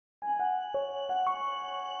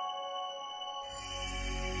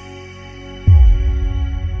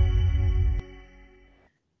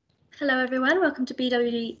everyone. Welcome to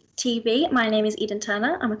BWB TV. My name is Eden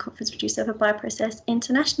Turner. I'm a conference producer for Bioprocess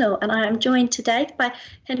International, and I am joined today by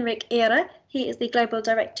Henrik Ihre. He is the Global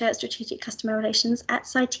Director, Strategic Customer Relations at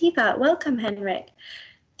Cytiva. Welcome, Henrik.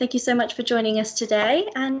 Thank you so much for joining us today,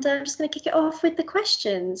 and I'm just going to kick it off with the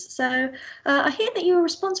questions. So I hear that you are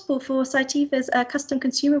responsible for Cytiva's custom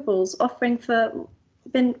consumables offering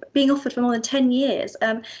being offered for more than 10 years.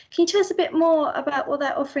 Can you tell us a bit more about what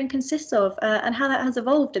that offering consists of and how that has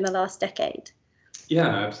evolved in the last decade? Yeah,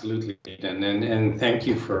 absolutely, and thank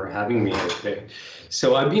you for having me here today.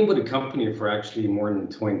 So I've been with the company for actually more than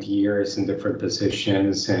 20 years in different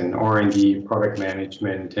positions in R&D, product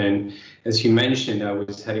management, and as you mentioned, I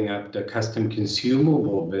was heading up the custom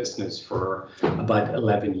consumable business for about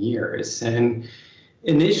 11 years. And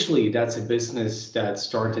initially, that's a business that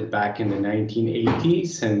started back in the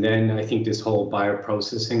 1980s, and then I think this whole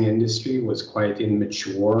bioprocessing industry was quite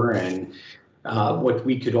immature, and what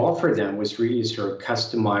we could offer them was really sort of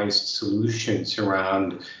customized solutions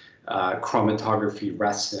around chromatography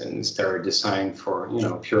resins that are designed for,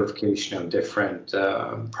 purification of different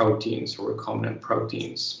proteins or recombinant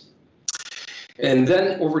proteins. And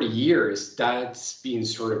then over the years, that's been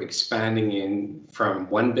sort of expanding in from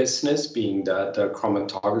one business being the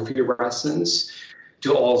chromatography resins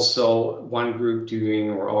to also one group doing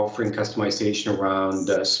or offering customization around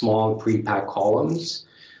small pre-packed columns.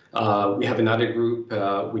 We have another group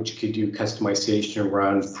which could do customization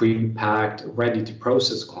around pre-packed,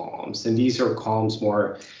 ready-to-process columns. And these are columns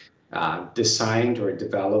more designed or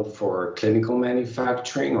developed for clinical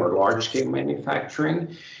manufacturing or large-scale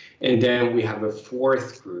manufacturing. And then we have a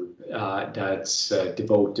fourth group that's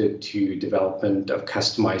devoted to development of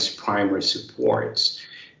customized primer supports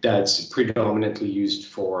that's predominantly used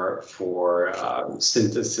for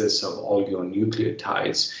synthesis of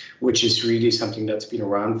oligonucleotides, which is really something that's been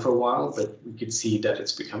around for a while, but we could see that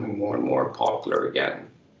it's becoming more and more popular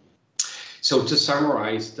again. So to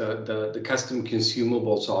summarize, the custom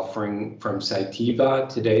consumables offering from Cytiva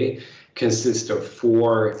today consists of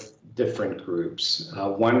four different groups.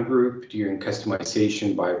 One group doing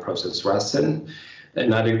customization bioprocess resin,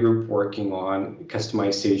 another group working on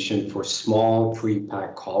customization for small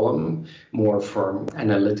pre-packed column, more for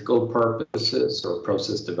analytical purposes or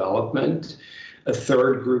process development. A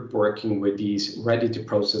third group working with these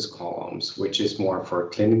ready-to-process columns, which is more for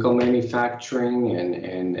clinical manufacturing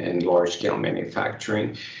and large-scale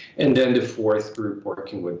manufacturing. And then the fourth group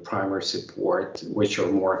working with primer support, which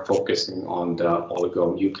are more focusing on the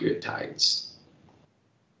oligonucleotides.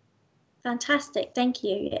 Fantastic, thank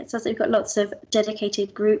you. It sounds like you've got lots of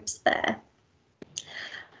dedicated groups there.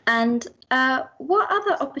 And what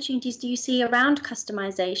other opportunities do you see around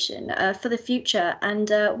customization for the future, and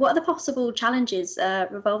what are the possible challenges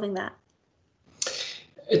revolving that?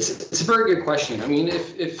 It's a very good question. I mean,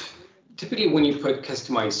 if typically when you put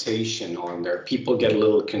customization on there, people get a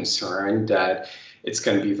little concerned that it's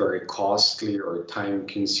going to be very costly or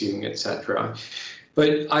time-consuming, etc.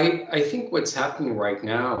 But I think what's happening right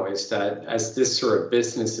now is that as this sort of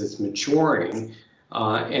business is maturing,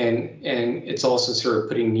 and it's also sort of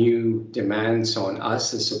putting new demands on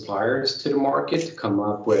us as suppliers to the market to come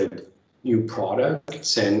up with new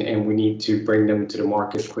products, and we need to bring them to the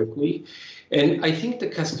market quickly. And I think the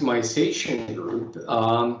customization group,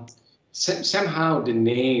 somehow the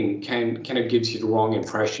name kind of gives you the wrong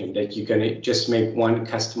impression that you're going to just make one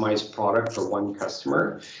customized product for one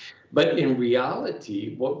customer. But in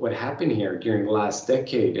reality, what happened here during the last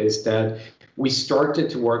decade is that we started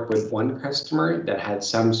to work with one customer that had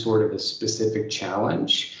some sort of a specific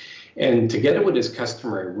challenge. And together with this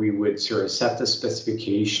customer, we would sort of set the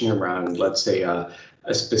specification around, let's say, a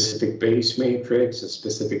specific base matrix, a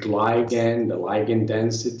specific ligand, the ligand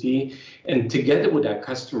density. And together with that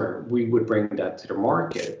customer, we would bring that to the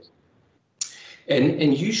market.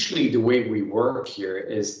 And usually the way we work here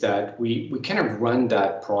is that we kind of run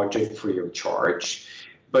that project free of charge.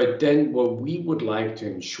 But then what we would like to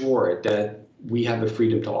ensure that we have the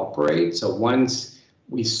freedom to operate. So once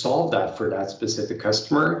we solve that for that specific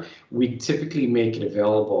customer, we typically make it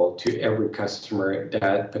available to every customer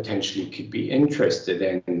that potentially could be interested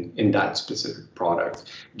in that specific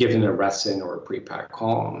product, given a resin or a pre-packed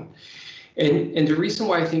column. And the reason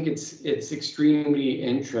why I think it's extremely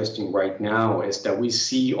interesting right now is that we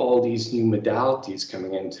see all these new modalities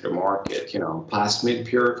coming into the market, plasmid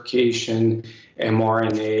purification,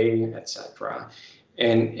 mRNA, etc.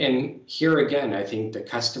 And here again, I think the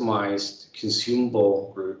customized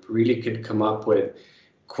consumable group really could come up with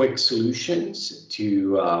quick solutions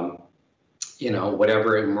to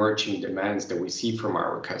whatever emerging demands that we see from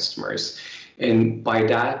our customers. And by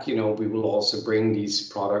that, we will also bring these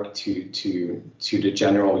products to the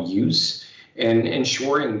general use and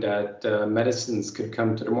ensuring that medicines could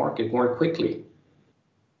come to the market more quickly.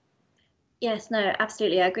 Yes, no,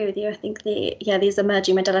 absolutely. I agree with you. I think these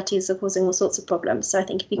emerging modalities are causing all sorts of problems. So I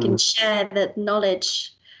think if you can share the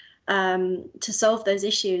knowledge to solve those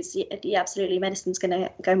issues, absolutely, medicine's going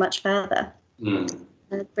to go much further.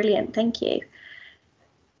 Brilliant, thank you.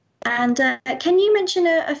 And can you mention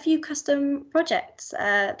a few custom projects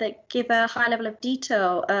that give a high level of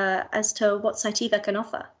detail as to what Cytiva can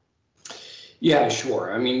offer? Yeah,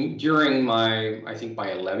 sure. I mean, during my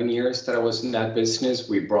 11 years that I was in that business,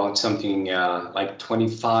 we brought something like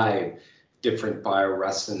 25 different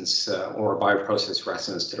bioresins or bioprocess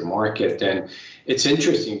resins to the market. And it's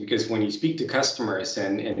interesting because when you speak to customers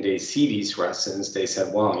and they see these resins, they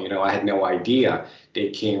said, well, I had no idea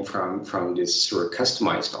they came from this sort of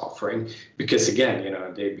customized offering, because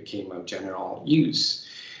again, they became of general use.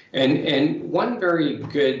 And one very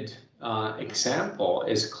good example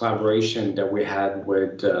is a collaboration that we had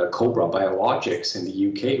with Cobra Biologics in the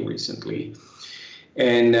UK recently.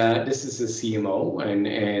 And this is a CMO,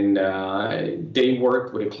 and they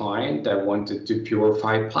worked with a client that wanted to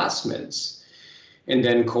purify plasmids. And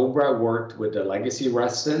then Cobra worked with a legacy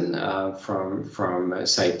resin from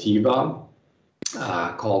Cytiva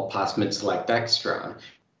called Plasmid Select Extra.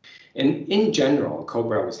 And in general,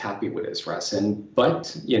 Cobra was happy with this resin,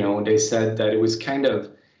 but they said that it was kind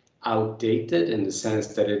of outdated in the sense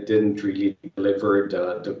that it didn't really deliver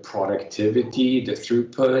the productivity, the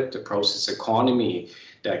throughput, the process economy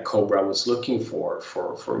that Cobra was looking for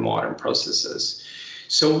modern processes.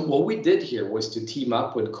 So what we did here was to team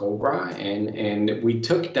up with Cobra, and we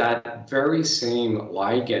took that very same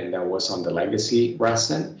ligand that was on the legacy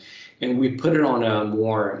resin, and we put it on a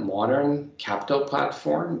more modern capital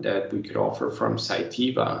platform that we could offer from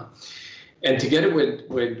Cytiva. And together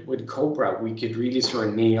with Cobra, we could really sort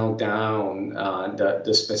of nail down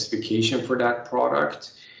the specification for that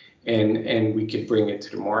product, and we could bring it to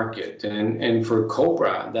the market. And for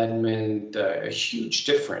Cobra, that meant a huge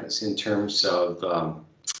difference in terms of,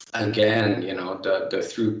 again, the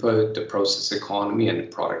throughput, the process economy, and the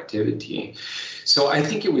productivity. So I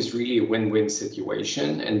think it was really a win-win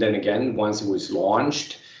situation. And then again, once it was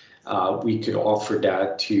launched, we could offer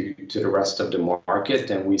that to the rest of the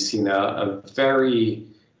market, and we've seen a very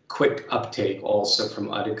quick uptake also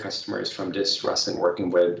from other customers from this resin working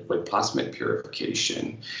with plasmid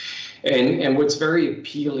purification. And what's very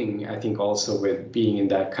appealing, I think, also with being in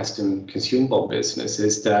that custom consumable business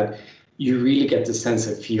is that you really get the sense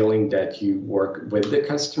of feeling that you work with the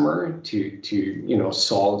customer to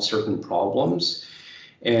solve certain problems.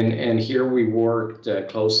 And here we worked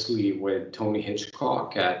closely with Tony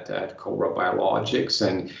Hitchcock at Cobra Biologics,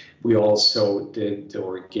 and we also did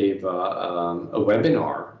or gave a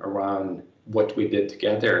webinar around what we did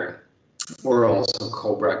together, where also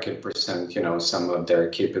Cobra could present some of their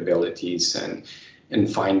capabilities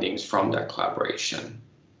and findings from that collaboration.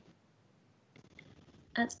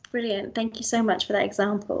 That's brilliant. Thank you so much for that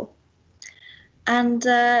example. And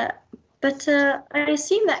but I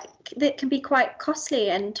assume that can be quite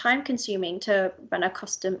costly and time-consuming to run a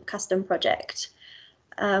custom project.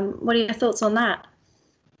 What are your thoughts on that?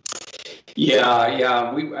 Yeah.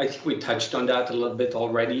 I think we touched on that a little bit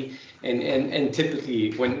already. And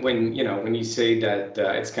typically, when you say that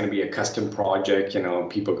it's going to be a custom project,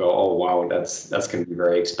 people go, oh wow, that's going to be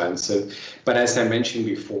very expensive. But as I mentioned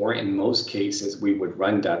before, in most cases, we would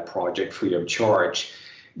run that project free of charge,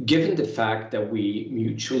 given the fact that we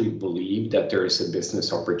mutually believe that there is a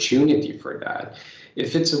business opportunity for that.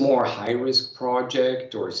 If it's a more high-risk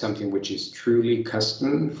project or something which is truly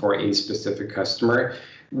custom for a specific customer,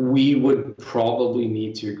 we would probably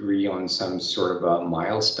need to agree on some sort of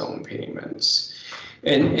milestone payments.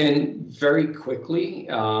 And very quickly,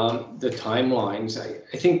 the timelines,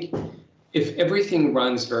 I think if everything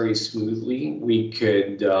runs very smoothly, we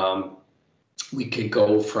could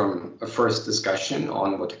go from a first discussion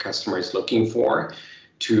on what the customer is looking for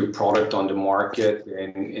to product on the market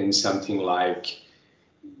in something like,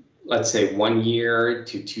 let's say, 1 year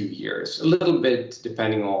to 2 years, a little bit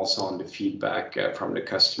depending also on the feedback from the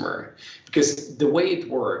customer. Because the way it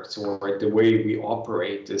works, or the way we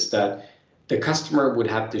operate, is that the customer would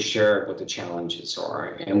have to share what the challenges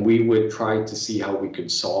are, and we would try to see how we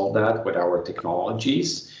could solve that with our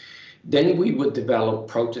technologies. Then we would develop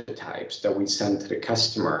prototypes that we send to the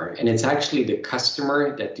customer, and it's actually the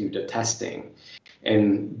customer that do the testing.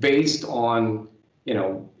 And based on,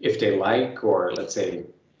 if they like, or let's say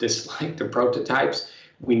dislike the prototypes,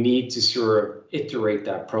 we need to sort of iterate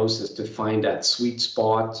that process to find that sweet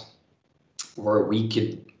spot where we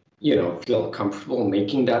could feel comfortable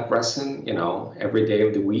making that resin, every day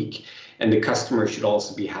of the week. And the customer should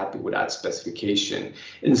also be happy with that specification.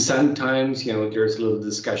 And sometimes, there's a little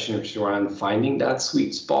discussion around finding that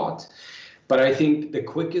sweet spot. But I think the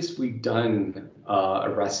quickest we've done a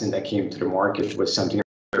resin that came to the market was something.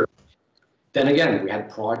 Then again, we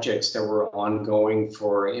had projects that were ongoing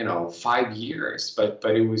for 5 years, but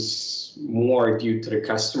it was more due to the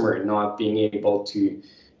customer not being able to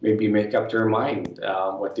maybe make up their mind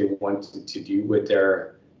what they wanted to do with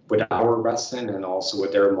our resin and also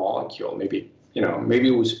with their molecule. Maybe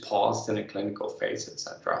it was paused in a clinical phase,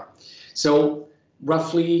 etc. So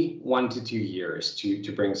roughly 1 to 2 years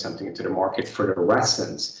to bring something to the market for the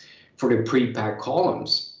resins. For the pre-packed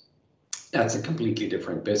columns, that's a completely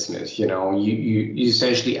different business. You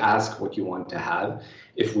essentially ask what you want to have.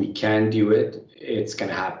 If we can do it, it's going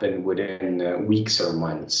to happen within weeks or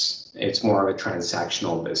months. It's more of a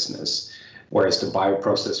transactional business, whereas the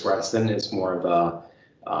bioprocess resin is more of a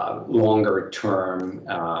longer term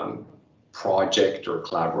project or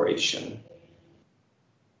collaboration.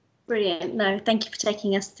 Brilliant. No, thank you for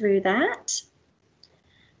taking us through that.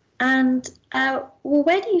 And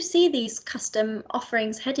where do you see these custom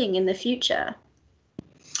offerings heading in the future?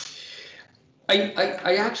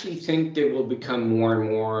 I actually think they will become more and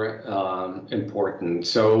more important.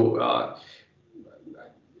 So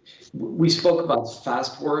we spoke about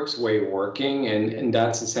FastWorks way of working, and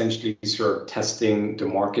that's essentially sort of testing the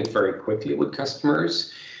market very quickly with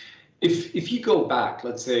customers. If you go back,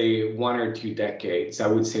 let's say 1 or 2 decades, I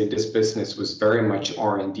would say this business was very much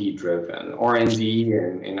R&D driven. R&D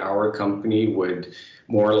in our company would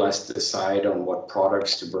more or less decide on what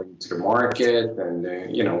products to bring to the market, and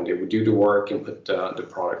they would do the work and put the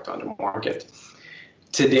product on the market.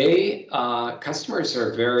 Today, customers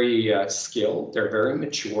are very skilled, they're very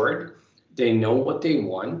matured, they know what they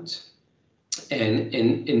want. And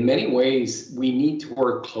in many ways, we need to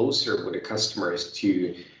work closer with the customers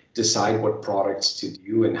to decide what products to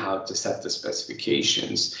do and how to set the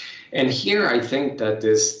specifications. And here I think that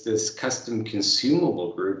this custom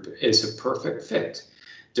consumable group is a perfect fit.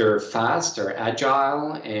 They're fast, they're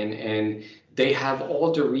agile, and they have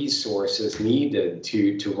all the resources needed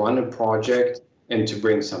to run a project and to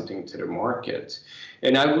bring something to the market.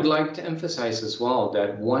 And I would like to emphasize as well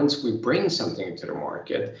that once we bring something to the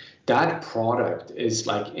market, that product is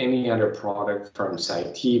like any other product from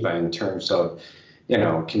Cytiva in terms of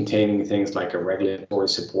containing things like a regulatory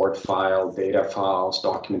support file, data files,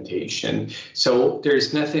 documentation. So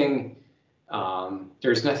there's nothing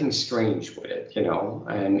strange with it,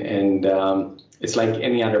 and it's like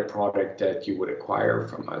any other product that you would acquire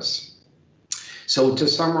from us. So to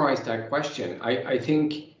summarize that question, I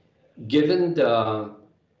think given the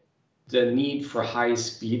need for high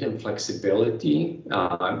speed and flexibility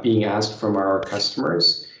being asked from our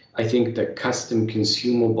customers, I think the custom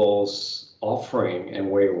consumables offering and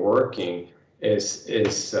way of working is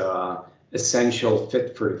essential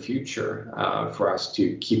fit for the future for us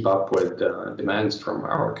to keep up with demands from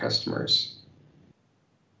our customers.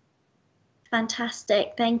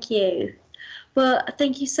 Fantastic, thank you. Well,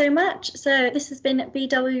 thank you so much. So this has been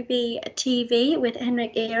BWB TV with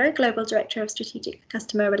Henrik Ihre, Global Director of Strategic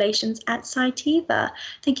Customer Relations at Cytiva.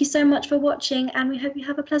 Thank you so much for watching, and we hope you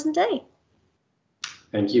have a pleasant day.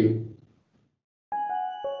 Thank you.